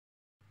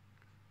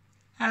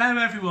Hello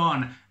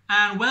everyone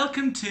and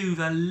welcome to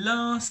the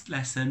last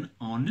lesson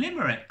on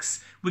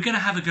limericks. We're going to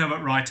have a go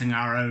at writing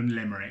our own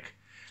limerick.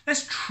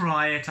 Let's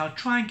try it. I'll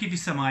try and give you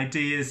some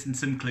ideas and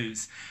some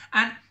clues.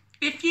 And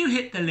if you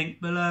hit the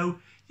link below,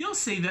 you'll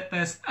see that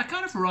there's a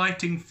kind of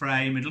writing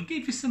frame. It'll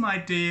give you some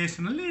ideas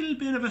and a little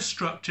bit of a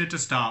structure to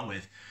start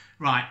with.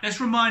 Right,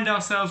 let's remind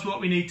ourselves what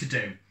we need to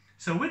do.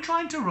 So we're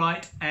trying to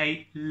write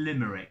a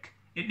limerick.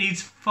 It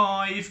needs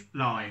 5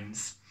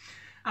 lines.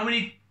 And we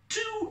need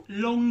 2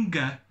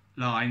 longer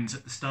lines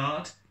at the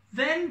start,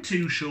 then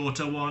 2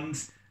 shorter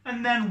ones,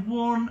 and then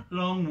 1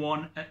 long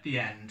one at the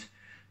end.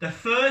 The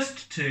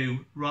first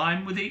 2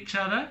 rhyme with each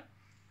other,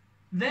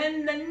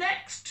 then the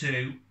next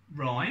 2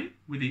 rhyme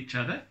with each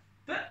other,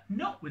 but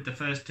not with the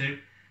first 2,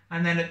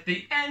 and then at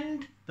the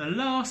end, the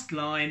last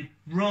line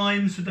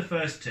rhymes with the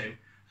first 2.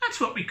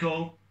 That's what we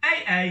call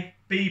A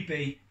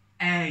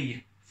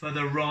for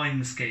the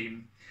rhyme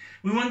scheme.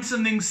 We want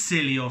something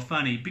silly or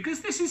funny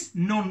because this is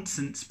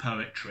nonsense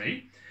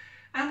poetry.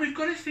 And we've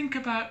got to think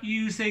about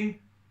using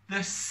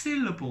the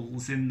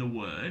syllables in the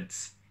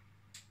words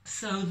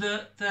so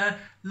that the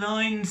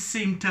lines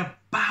seem to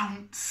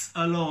bounce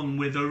along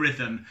with a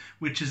rhythm,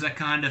 which is a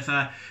kind of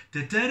a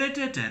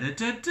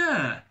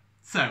da-da-da-da-da-da-da.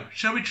 So,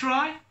 shall we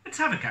try? Let's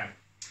have a go.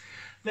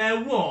 There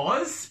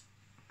was.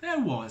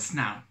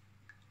 Now,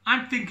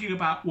 I'm thinking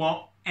about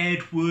what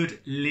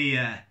Edward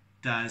Lear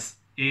does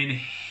in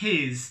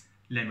his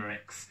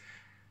limericks.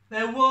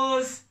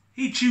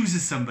 He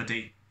chooses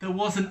somebody. There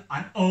wasn't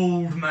an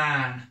old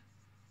man.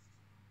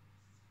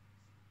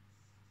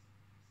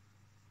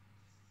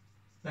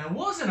 There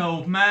was an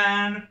old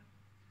man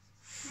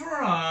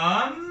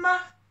from...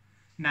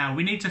 Now,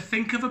 we need to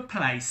think of a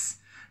place,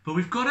 but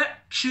we've got to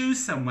choose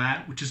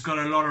somewhere which has got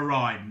a lot of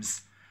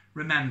rhymes.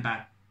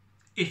 Remember,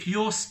 if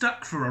you're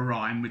stuck for a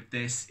rhyme with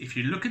this, if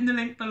you look in the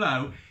link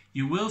below,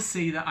 you will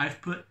see that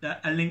I've put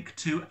a link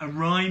to a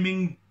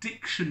rhyming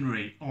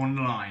dictionary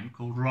online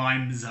called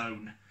Rhyme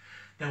Zone.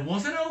 There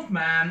was an old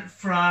man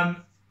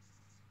from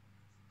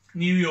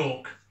New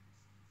York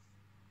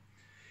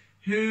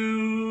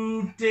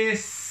who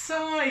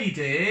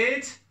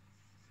decided...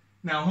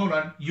 Now, hold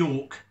on.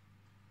 York.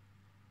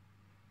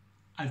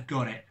 I've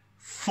got it.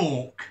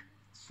 Fork.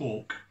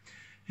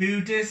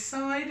 Who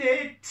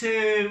decided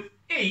to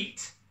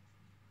eat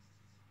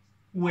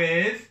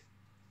with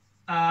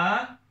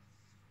a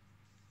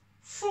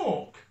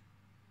fork.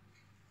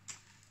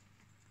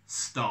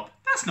 Stop.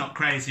 That's not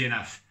crazy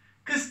enough.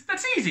 Because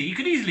that's easy. You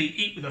could easily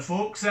eat with a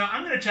fork, so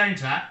I'm going to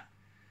change that.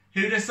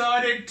 Who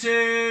decided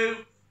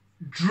to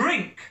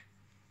drink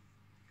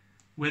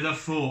with a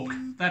fork.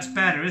 That's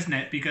better, isn't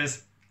it?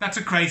 Because that's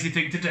a crazy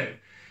thing to do.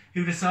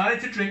 Who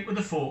decided to drink with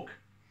a fork.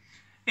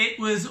 It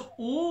was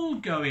all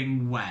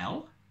going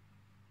well.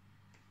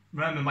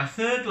 Remember, my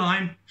third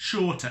line,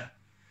 shorter.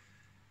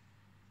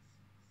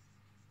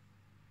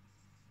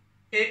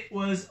 It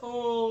was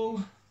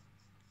all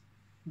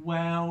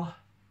well,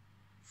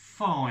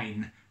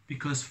 fine.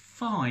 Because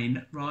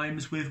fine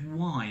rhymes with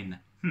wine.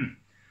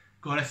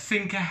 Got to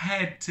think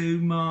ahead to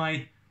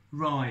my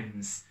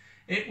rhymes.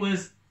 It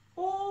was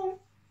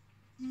all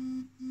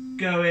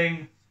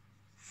going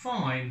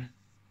fine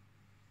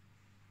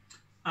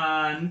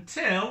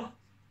until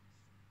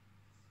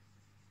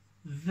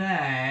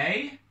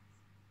they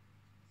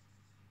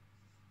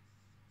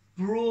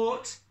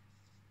brought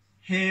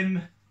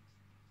him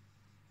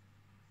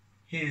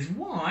his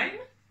wine.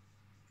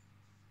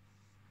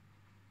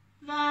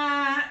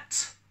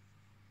 That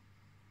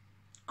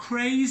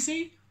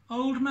crazy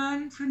old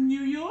man from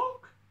New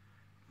York?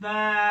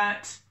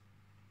 That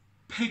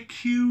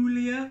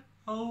peculiar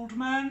old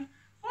man?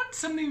 I want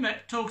something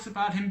that talks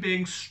about him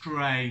being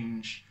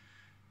strange.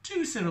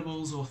 2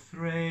 syllables or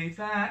 3.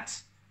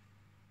 That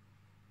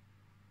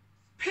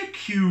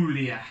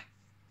peculiar.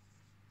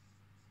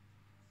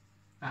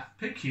 That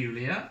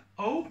peculiar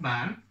old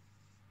man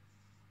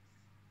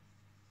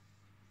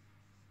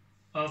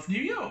of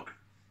New York.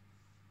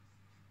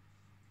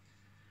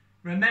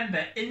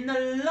 Remember, in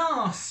the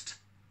last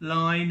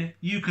line,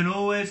 you can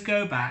always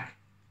go back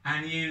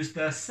and use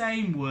the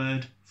same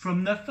word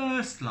from the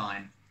first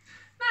line.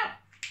 Now,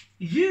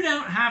 you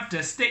don't have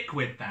to stick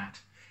with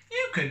that.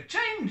 You could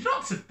change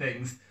lots of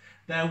things.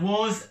 There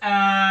was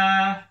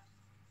a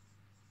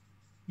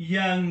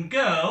young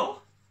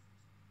girl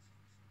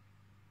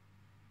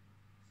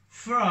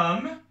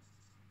from...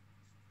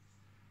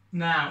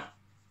 Now,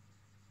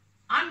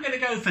 I'm going to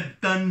go for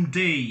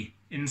Dundee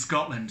in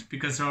Scotland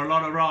because there are a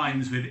lot of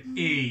rhymes with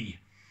E.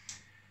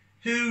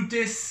 Who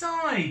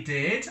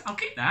decided, I'll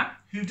keep that,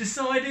 who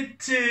decided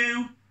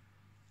to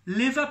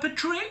live up a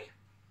tree?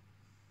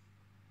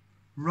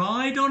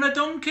 Ride on a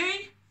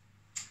donkey?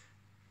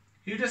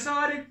 Who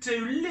decided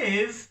to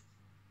live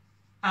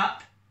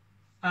up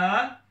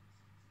a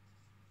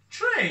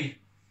tree?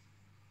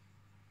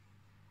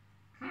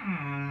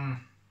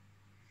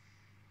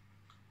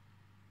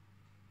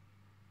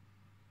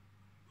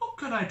 What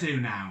could I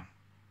do now?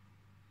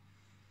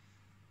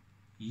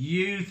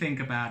 You think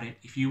about it.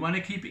 If you want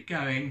to keep it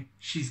going,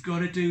 she's got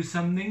to do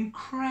something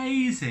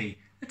crazy.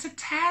 It's a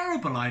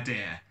terrible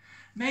idea.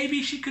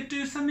 Maybe she could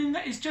do something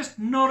that is just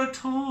not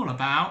at all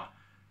about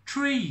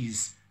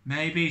trees.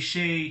 Maybe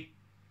she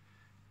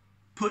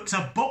puts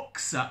a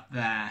box up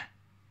there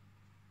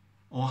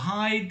or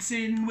hides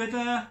in with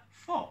a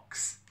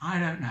fox. I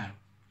don't know.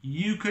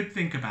 You could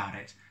think about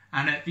it.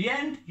 And at the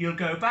end, you'll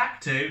go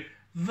back to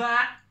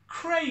that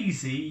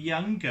crazy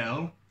young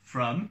girl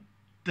from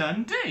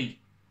Dundee.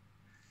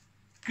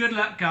 Good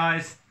luck,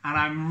 guys, and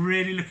I'm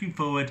really looking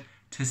forward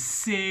to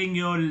seeing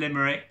your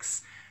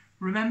limericks.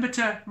 Remember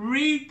to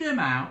read them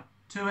out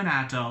to an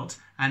adult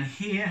and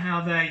hear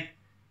how they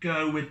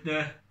go with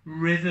the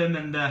rhythm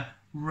and the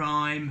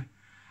rhyme,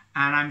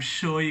 and I'm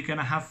sure you're going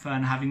to have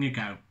fun having a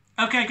go.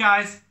 Okay,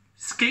 guys,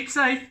 keep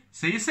safe.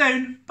 See you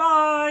soon.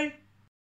 Bye.